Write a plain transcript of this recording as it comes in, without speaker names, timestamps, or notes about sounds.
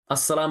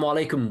Assalamu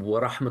alaikum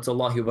wa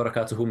rahmatullahi wa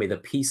barakatuhu. May the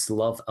peace,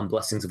 love, and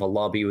blessings of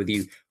Allah be with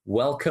you.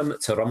 Welcome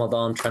to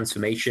Ramadan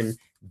Transformation,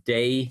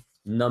 day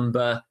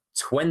number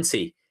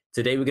 20.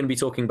 Today we're going to be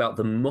talking about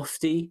the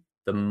Mufti,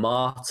 the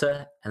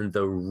Martyr, and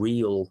the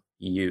real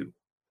you.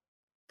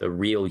 The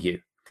real you.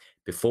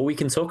 Before we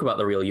can talk about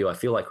the real you, I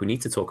feel like we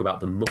need to talk about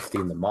the Mufti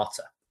and the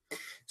Martyr.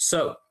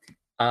 So,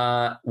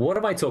 what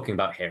am I talking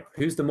about here?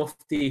 Who's the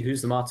Mufti?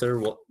 Who's the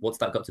Martyr? What's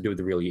that got to do with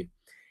the real you?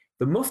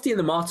 The Mufti and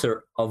the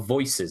Martyr are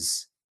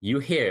voices you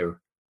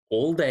hear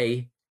all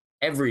day,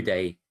 every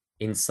day,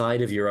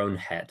 inside of your own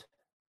head.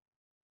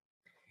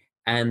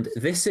 And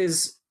this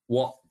is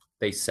what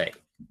they say.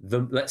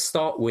 Let's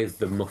start with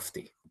the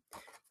Mufti.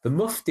 The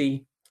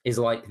Mufti is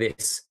like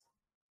this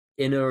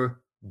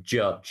inner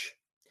judge.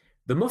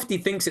 The Mufti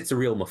thinks it's a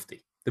real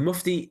Mufti. The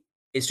Mufti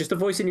is just a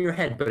voice in your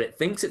head, but it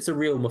thinks it's a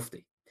real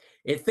Mufti.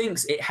 It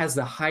thinks it has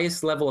the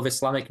highest level of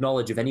Islamic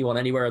knowledge of anyone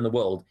anywhere in the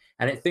world,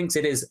 and it thinks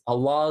it is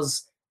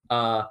Allah's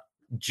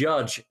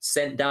judge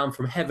sent down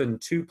from heaven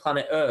to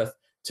planet Earth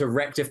to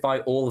rectify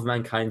all of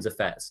mankind's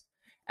affairs.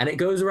 And it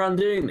goes around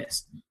doing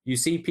this. You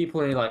see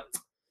people and you're like,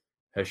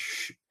 her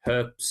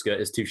skirt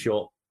is too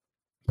short,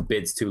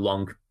 beard's too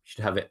long,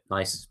 should have it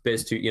nice,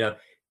 beard's too,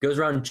 goes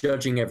around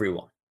judging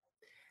everyone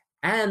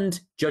and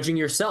judging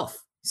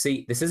yourself.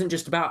 See, this isn't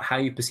just about how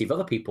you perceive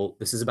other people,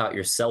 this is about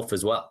yourself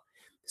as well.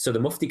 So the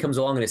Mufti comes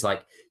along and it's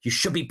like, you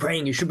should be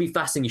praying, you should be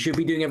fasting, you should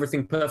be doing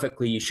everything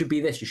perfectly, you should be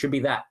this, you should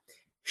be that.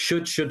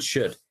 Should.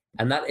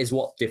 And that is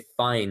what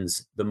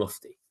defines the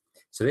Mufti.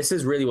 So this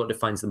is really what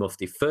defines the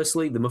Mufti.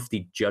 Firstly, the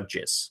Mufti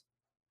judges.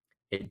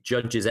 It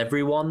judges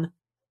everyone,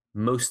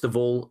 most of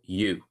all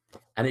you.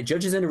 And it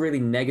judges in a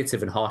really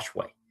negative and harsh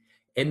way.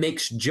 It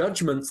makes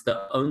judgments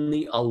that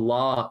only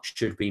Allah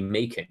should be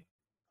making.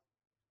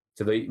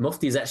 So the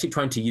Mufti is actually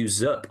trying to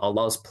usurp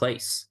Allah's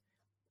place.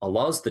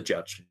 Allah's the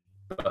judge,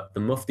 but the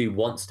Mufti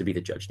wants to be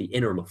the judge, the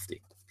inner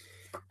Mufti.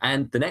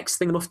 And the next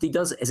thing the Mufti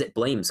does is it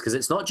blames, because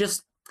it's not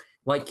just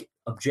like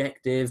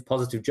objective,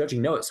 positive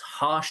judging. No, it's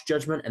harsh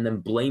judgment and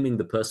then blaming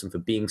the person for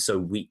being so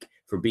weak,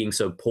 for being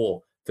so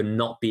poor, for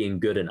not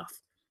being good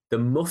enough. The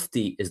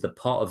Mufti is the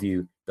part of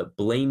you that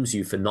blames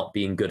you for not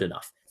being good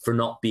enough, for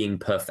not being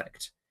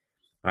perfect.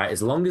 All right,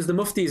 as long as the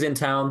Mufti is in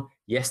town,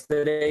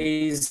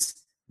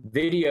 yesterday's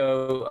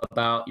video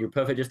about you're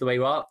perfect just the way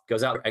you are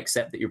goes out,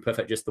 accept that you're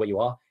perfect just the way you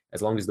are,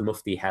 as long as the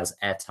Mufti has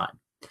airtime.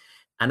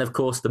 And of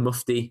course, the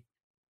Mufti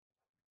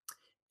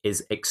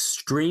is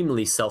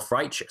extremely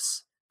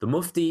self-righteous. The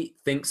Mufti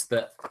thinks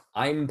that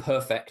I'm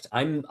perfect,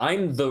 I'm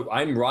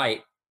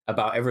right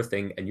about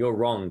everything and you're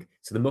wrong.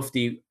 So the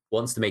Mufti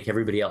wants to make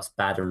everybody else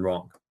bad and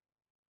wrong.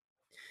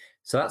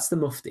 So that's the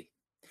Mufti.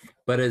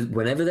 But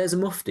whenever there's a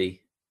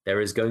Mufti, there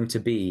is going to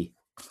be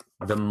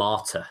the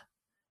martyr,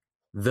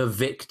 the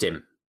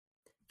victim.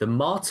 The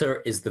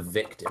martyr is the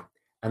victim.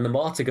 And the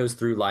martyr goes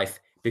through life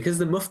because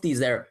the Mufti is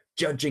there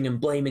judging and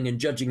blaming and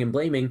judging and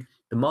blaming.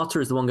 The martyr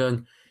is the one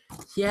going,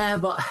 yeah,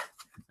 but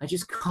I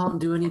just can't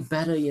do any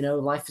better,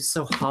 life is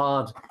so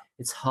hard.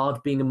 It's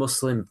hard being a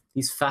Muslim.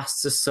 These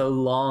fasts are so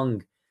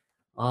long.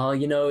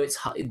 It's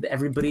hard.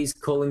 Everybody's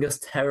calling us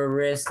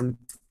terrorists. And,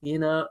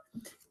 the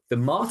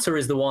martyr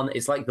is the one,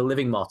 it's like the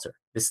living martyr.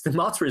 The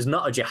martyr is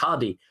not a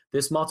jihadi.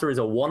 This martyr is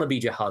a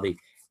wannabe jihadi.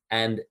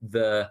 And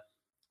the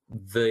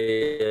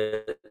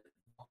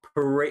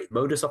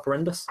modus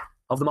operandus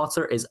of the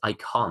martyr is I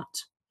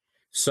can't.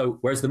 So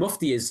whereas the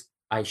Mufti is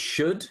I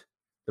should,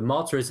 the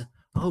martyr is,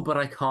 oh, but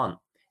I can't.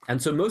 And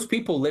so most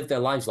people live their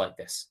lives like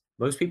this.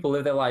 Most people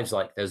live their lives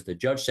like there's the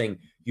judge saying,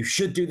 you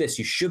should do this,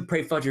 you should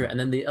pray Fajr. And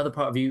then the other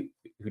part of you,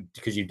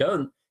 because you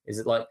don't, is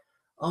it like,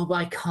 oh, but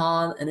I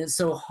can't, and it's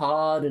so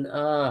hard, and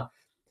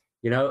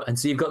and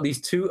so you've got these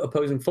two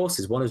opposing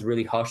forces. One is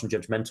really harsh and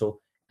judgmental,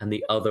 and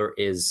the other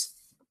is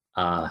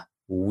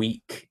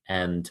weak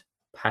and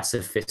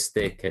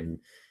pacifistic, and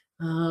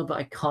but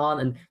I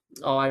can't, and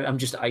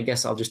I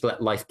guess I'll just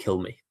let life kill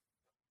me.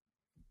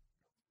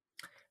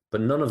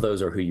 But none of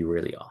those are who you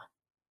really are.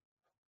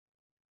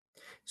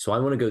 So I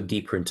want to go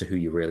deeper into who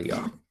you really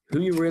are.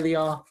 Who you really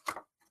are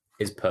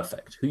is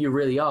perfect. Who you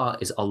really are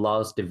is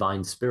Allah's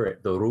divine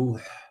spirit, the Ruh.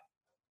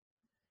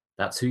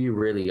 That's who you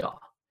really are.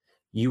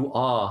 You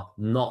are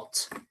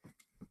not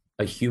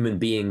a human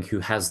being who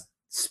has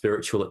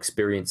spiritual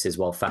experiences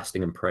while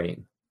fasting and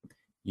praying.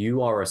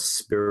 You are a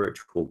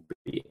spiritual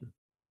being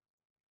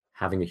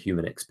having a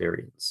human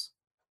experience.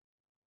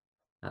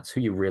 That's who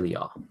you really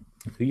are.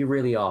 Who you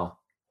really are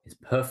is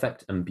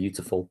perfect and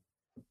beautiful,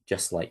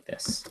 just like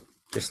this,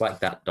 just like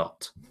that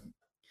dot.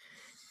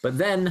 But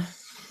then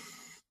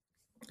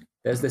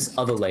there's this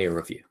other layer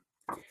of you,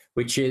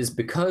 which is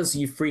because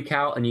you freak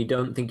out and you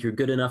don't think you're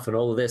good enough and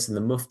all of this, and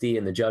the Mufti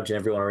and the judge and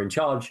everyone are in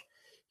charge,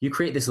 you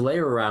create this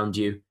layer around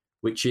you,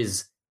 which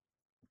is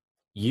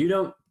you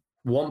don't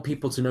want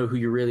people to know who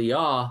you really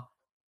are,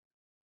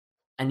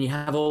 and you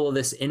have all of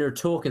this inner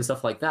talk and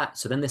stuff like that.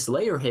 So then this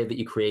layer here that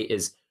you create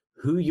is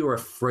who you're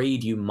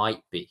afraid you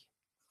might be.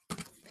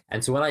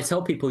 And so when I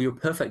tell people you're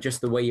perfect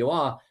just the way you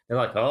are, they're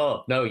like,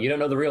 oh, no, you don't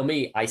know the real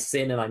me. I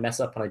sin and I mess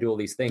up and I do all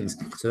these things.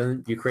 So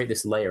then you create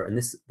this layer. And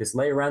this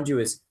layer around you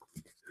is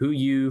who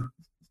you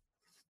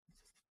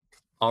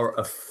are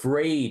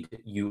afraid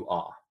you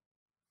are.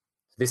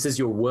 This is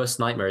your worst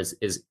nightmare,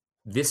 is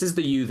this is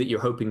the you that you're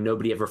hoping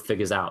nobody ever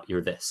figures out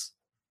you're this,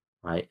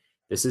 right?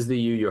 This is the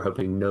you you're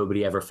hoping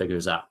nobody ever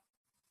figures out.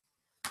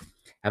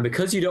 And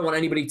because you don't want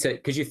anybody to,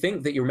 because you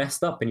think that you're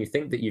messed up and you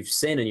think that you've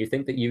sinned and you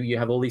think that you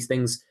have all these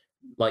things,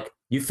 like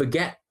you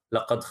forget,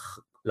 لَقَدْ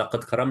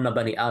كَرَمْنَا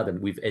بَنِي آدَمَ,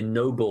 we've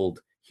ennobled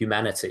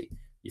humanity.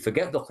 You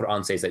forget the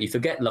Quran says that. You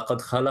forget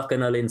لَقَدْ خَلَقْنَا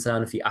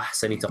الْإِنسَانَ فِي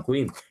أَحْسَنِ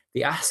تَقْوِيمٍ.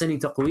 The أحسن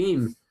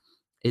تقويم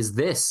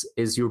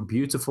is your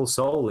beautiful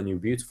soul and your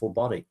beautiful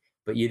body.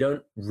 But you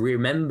don't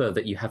remember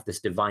that you have this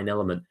divine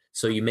element.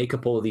 So you make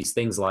up all of these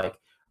things like,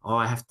 oh,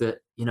 I have to,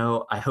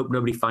 I hope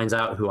nobody finds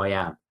out who I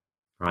am,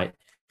 right?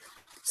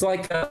 It's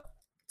like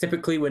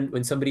typically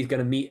when somebody's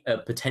going to meet a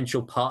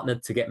potential partner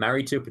to get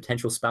married to, a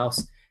potential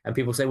spouse, and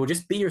people say, well,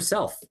 just be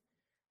yourself.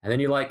 And then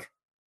you're like,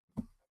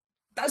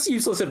 that's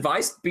useless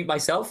advice, be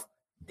myself.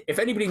 If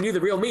anybody knew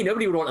the real me,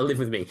 nobody would want to live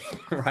with me,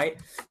 right?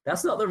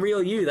 That's not the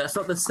real you. That's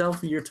not the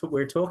self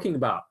we're talking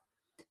about.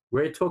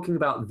 We're talking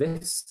about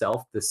this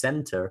self, the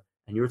center,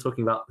 and you're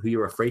talking about who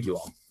you're afraid you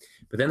are.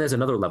 But then there's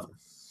another level,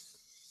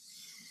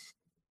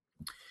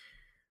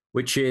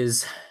 which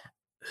is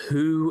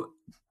who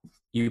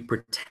you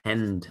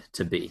pretend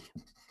to be.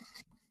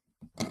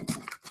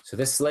 So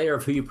this layer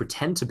of who you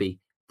pretend to be,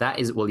 that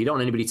is, well, you don't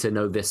want anybody to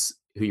know this,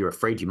 who you're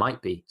afraid you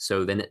might be.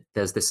 So then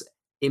there's this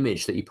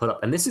image that you put up.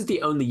 And this is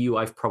the only you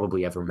I've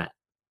probably ever met,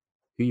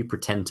 who you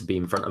pretend to be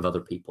in front of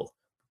other people,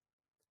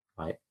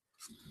 right?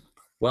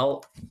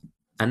 Well,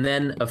 and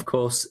then, of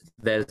course,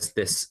 there's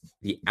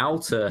the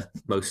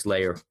outermost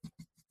layer,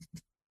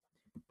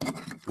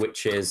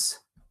 which is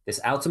this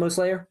outermost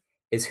layer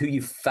is who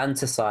you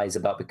fantasize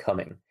about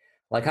becoming.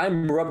 Like,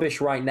 I'm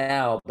rubbish right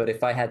now, but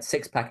if I had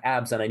six-pack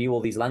abs and I knew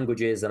all these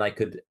languages and I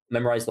could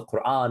memorize the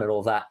Quran and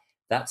all that,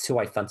 that's who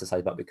I fantasize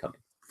about becoming.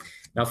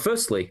 Now,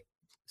 firstly,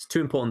 there's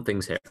two important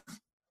things here.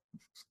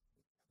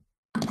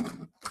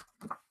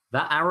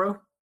 That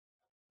arrow,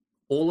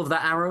 all of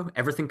that arrow,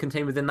 everything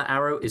contained within that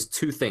arrow is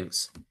two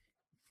things.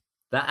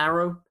 That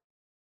arrow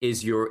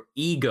is your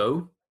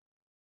ego,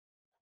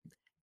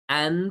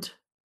 and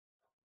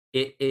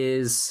it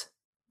is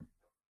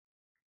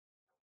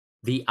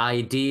the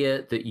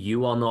idea that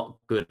you are not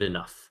good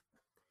enough,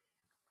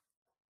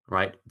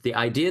 right? The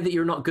idea that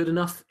you're not good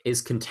enough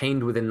is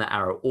contained within the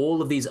arrow.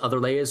 All of these other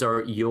layers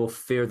are your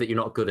fear that you're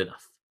not good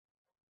enough,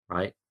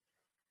 right?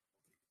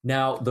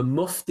 Now, the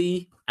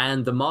Mufti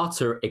and the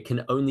Martyr, it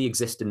can only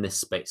exist in this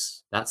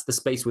space. That's the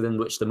space within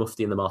which the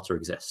Mufti and the Martyr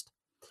exist.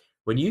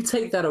 When you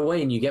take that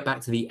away and you get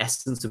back to the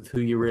essence of who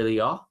you really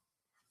are,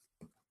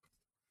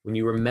 when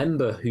you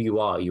remember who you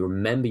are, you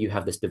remember you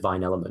have this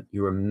divine element.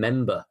 You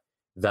remember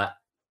that,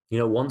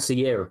 once a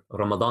year,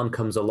 Ramadan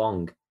comes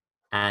along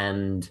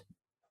and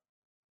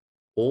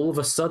all of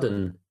a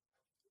sudden,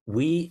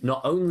 we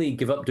not only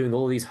give up doing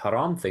all these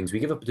haram things, we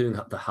give up doing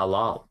the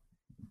halal,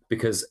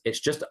 because it's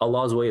just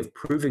Allah's way of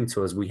proving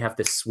to us we have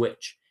this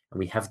switch and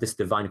we have this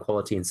divine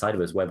quality inside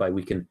of us whereby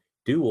we can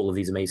do all of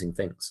these amazing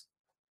things.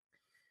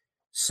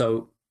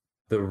 So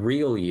the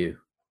real you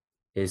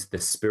is the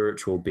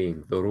spiritual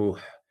being, the ruh.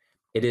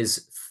 It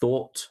is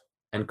thought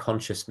and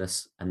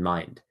consciousness and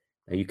mind.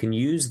 Now, you can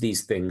use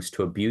these things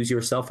to abuse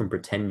yourself and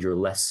pretend you're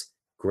less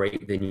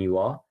great than you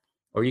are,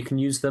 or you can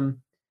use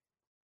them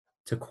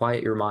to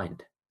quiet your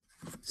mind.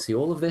 See,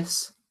 all of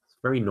this, it's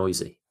very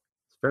noisy.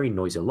 It's very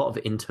noisy, a lot of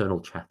internal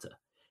chatter.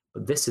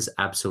 But this is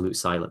absolute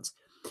silence.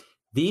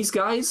 These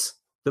guys,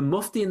 the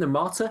Mufti and the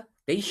Martyr,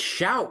 they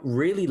shout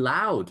really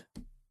loud.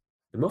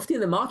 The Mufti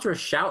and the Martyr are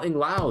shouting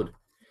loud.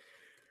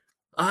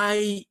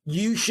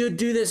 You should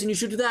do this and you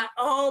should do that.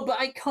 Oh, but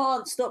I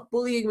can't. Stop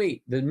bullying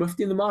me. The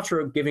Mufti and the Martyr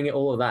are giving it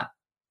all of that.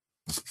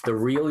 The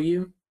real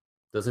you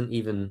doesn't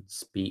even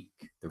speak.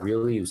 The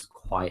real you is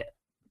quiet.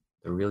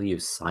 The real you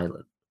is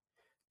silent.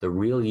 The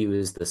real you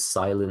is the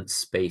silent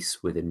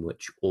space within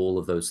which all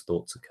of those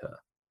thoughts occur.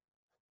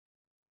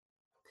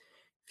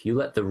 If you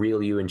let the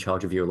real you in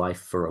charge of your life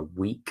for a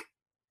week,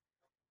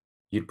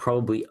 you'd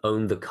probably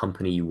own the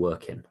company you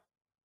work in.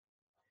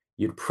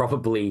 You'd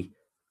probably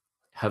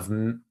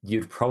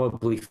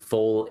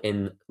fall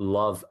in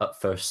love at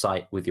first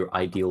sight with your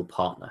ideal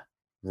partner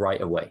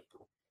right away.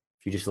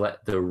 If you just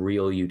let the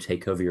real you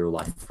take over your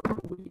life for a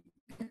week.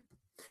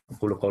 I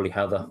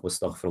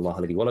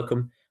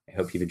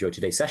hope you've enjoyed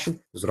today's session.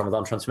 It was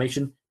Ramadan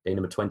Transformation, day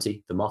number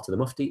 20, the Martyr, the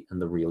Mufti,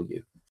 and the real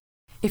you.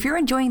 If you're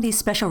enjoying these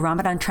special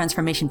Ramadan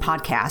Transformation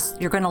podcasts,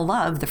 you're going to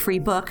love the free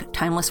book,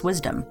 Timeless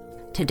Wisdom.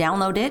 To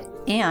download it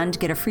and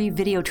get a free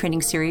video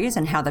training series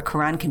on how the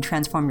Quran can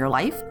transform your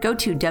life, go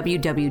to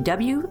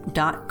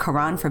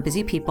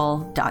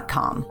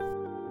www.quranforbusypeople.com.